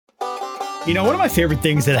You know, one of my favorite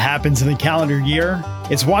things that happens in the calendar year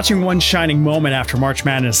is watching one shining moment after March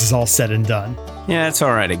Madness is all said and done. Yeah, it's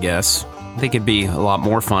all right, I guess. I think it'd be a lot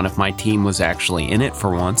more fun if my team was actually in it for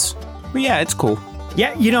once. But yeah, it's cool.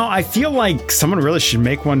 Yeah, you know, I feel like someone really should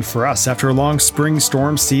make one for us after a long spring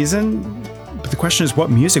storm season. But the question is, what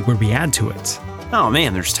music would we add to it? Oh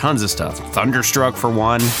man, there's tons of stuff. Thunderstruck for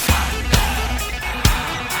one.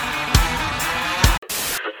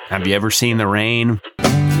 Have you ever seen the rain?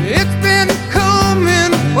 It's been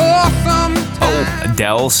coming for some time. Oh,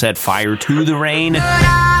 Adele set fire to the rain. But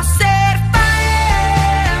I said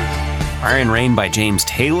fire. Fire and Rain by James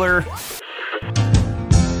Taylor.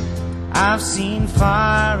 I've seen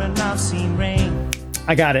fire and I've seen rain.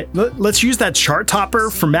 I got it. Let's use that chart topper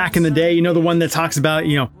from back in the day. You know, the one that talks about,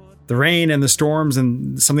 the rain and the storms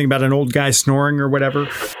and something about an old guy snoring or whatever.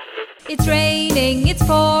 It's raining, it's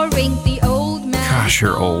pouring, the old man. Gosh,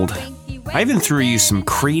 you're old. I even threw you some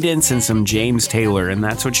Credence and some James Taylor, and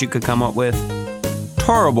that's what you could come up with?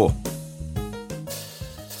 Horrible.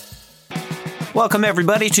 Welcome,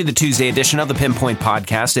 everybody, to the Tuesday edition of the Pinpoint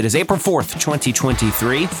Podcast. It is April 4th,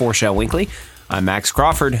 2023. For Shel Winkley, I'm Max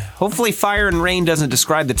Crawford. Hopefully fire and rain doesn't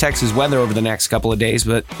describe the Texas weather over the next couple of days,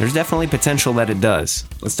 but there's definitely potential that it does.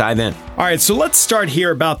 Let's dive in. All right, so let's start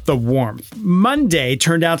here about the warmth. Monday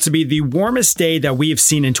turned out to be the warmest day that we have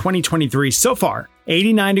seen in 2023 so far.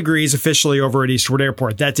 89 degrees officially over at Eastwood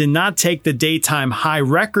Airport. That did not take the daytime high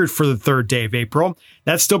record for the third day of April.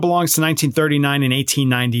 That still belongs to 1939 and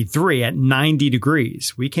 1893 at 90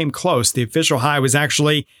 degrees. We came close. The official high was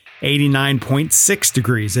actually 89.6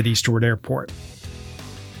 degrees at Eastwood Airport.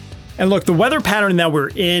 And look, the weather pattern that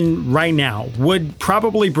we're in right now would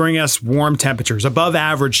probably bring us warm temperatures, above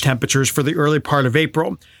average temperatures for the early part of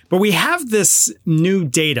April. But we have this new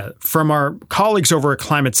data from our colleagues over at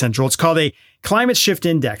Climate Central. It's called a Climate Shift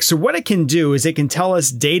Index. So what it can do is it can tell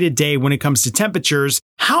us day to day when it comes to temperatures,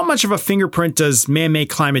 how much of a fingerprint does man-made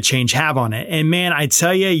climate change have on it? And man, I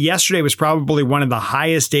tell you, yesterday was probably one of the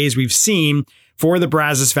highest days we've seen for the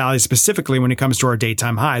Brazos Valley specifically when it comes to our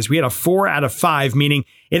daytime highs. We had a 4 out of 5, meaning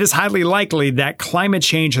it is highly likely that climate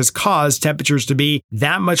change has caused temperatures to be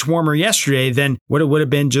that much warmer yesterday than what it would have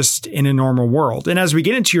been just in a normal world. And as we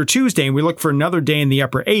get into your Tuesday and we look for another day in the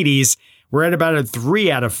upper 80s, we're at about a 3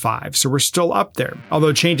 out of 5, so we're still up there,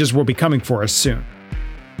 although changes will be coming for us soon.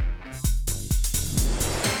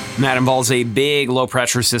 That involves a big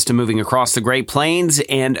low-pressure system moving across the Great Plains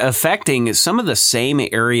and affecting some of the same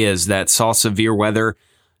areas that saw severe weather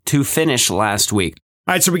to finish last week.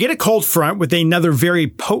 All right, so we get a cold front with another very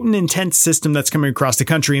potent, intense system that's coming across the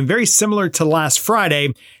country. And very similar to last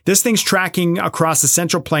Friday, this thing's tracking across the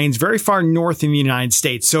Central Plains very far north in the United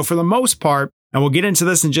States. So for the most part, and we'll get into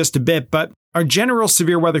this in just a bit, but our general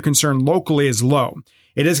severe weather concern locally is low.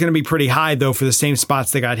 It is going to be pretty high, though, for the same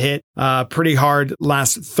spots that got hit pretty hard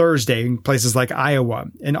last Thursday in places like Iowa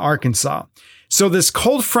and Arkansas. So this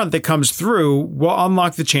cold front that comes through will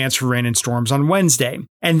unlock the chance for rain and storms on Wednesday.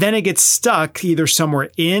 And then it gets stuck either somewhere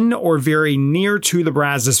in or very near to the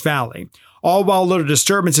Brazos Valley. All while little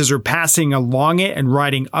disturbances are passing along it and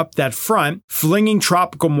riding up that front, flinging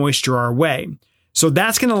tropical moisture our way. So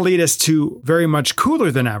that's going to lead us to very much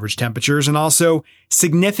cooler than average temperatures and also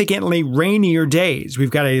significantly rainier days.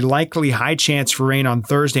 We've got a likely high chance for rain on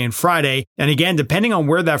Thursday and Friday. And again, depending on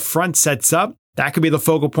where that front sets up, that could be the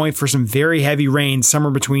focal point for some very heavy rain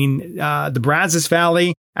somewhere between the Brazos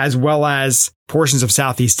Valley as well as portions of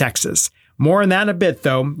southeast Texas. More on that in a bit,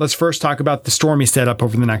 though. Let's first talk about the stormy setup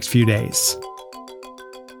over the next few days.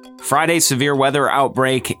 Friday's severe weather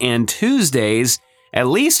outbreak and Tuesday's, at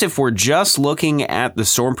least if we're just looking at the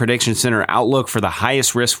Storm Prediction Center outlook for the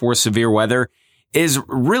highest risk for severe weather, is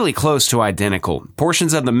really close to identical.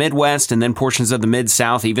 Portions of the Midwest and then portions of the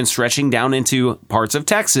Mid-South, even stretching down into parts of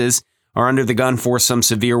Texas, are under the gun for some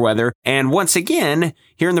severe weather. And once again,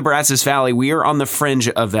 here in the Brazos Valley, we are on the fringe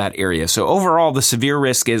of that area. So overall, the severe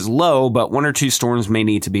risk is low, but 1 or 2 storms may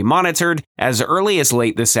need to be monitored as early as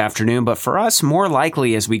late this afternoon. But for us, more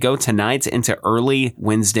likely as we go tonight into early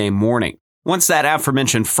Wednesday morning. Once that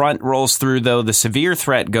aforementioned front rolls through, though, the severe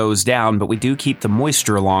threat goes down, but we do keep the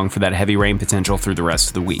moisture along for that heavy rain potential through the rest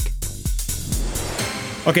of the week.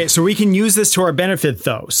 Okay, so we can use this to our benefit,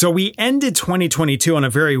 though. So we ended 2022 on a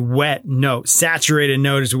very wet note, saturated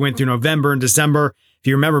note as we went through November and December. If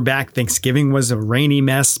you remember back, Thanksgiving was a rainy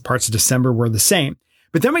mess. Parts of December were the same.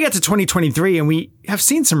 But then we got to 2023 and we have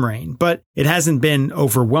seen some rain, but it hasn't been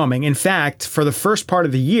overwhelming. In fact, for the first part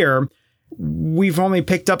of the year, we've only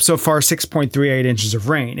picked up so far 6.38 inches of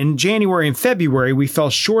rain. In January and February, we fell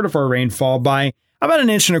short of our rainfall by about 1.25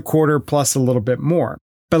 inches plus a little bit more.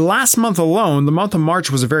 But last month alone, the month of March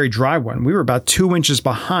was a very dry one. We were about 2 inches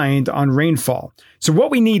behind on rainfall. So what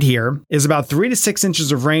we need here is about 3 to 6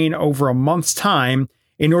 inches of rain over a month's time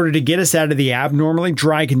in order to get us out of the abnormally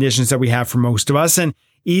dry conditions that we have for most of us and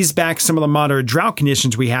ease back some of the moderate drought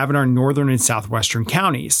conditions we have in our northern and southwestern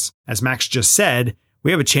counties. As Max just said,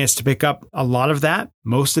 we have a chance to pick up a lot of that,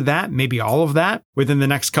 most of that, maybe all of that within the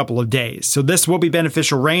next couple of days. So this will be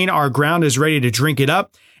beneficial rain. Our ground is ready to drink it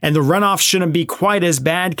up, and the runoff shouldn't be quite as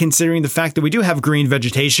bad considering the fact that we do have green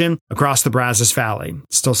vegetation across the Brazos Valley.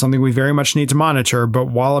 Still something we very much need to monitor, but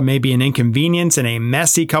while it may be an inconvenience and a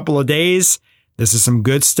messy couple of days, this is some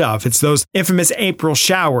good stuff. It's those infamous April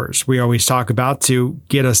showers we always talk about to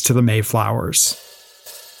get us to the Mayflowers.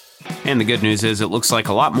 And the good news is it looks like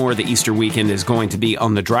a lot more of the Easter weekend is going to be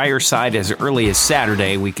on the drier side. As early as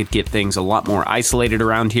Saturday, we could get things a lot more isolated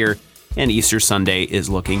around here, and Easter Sunday is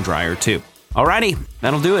looking drier too. Alrighty,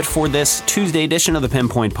 that'll do it for this Tuesday edition of the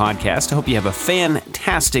Pinpoint Podcast. I hope you have a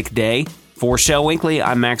fantastic day. For Shel Winkley,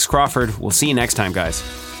 I'm Max Crawford. We'll see you next time, guys.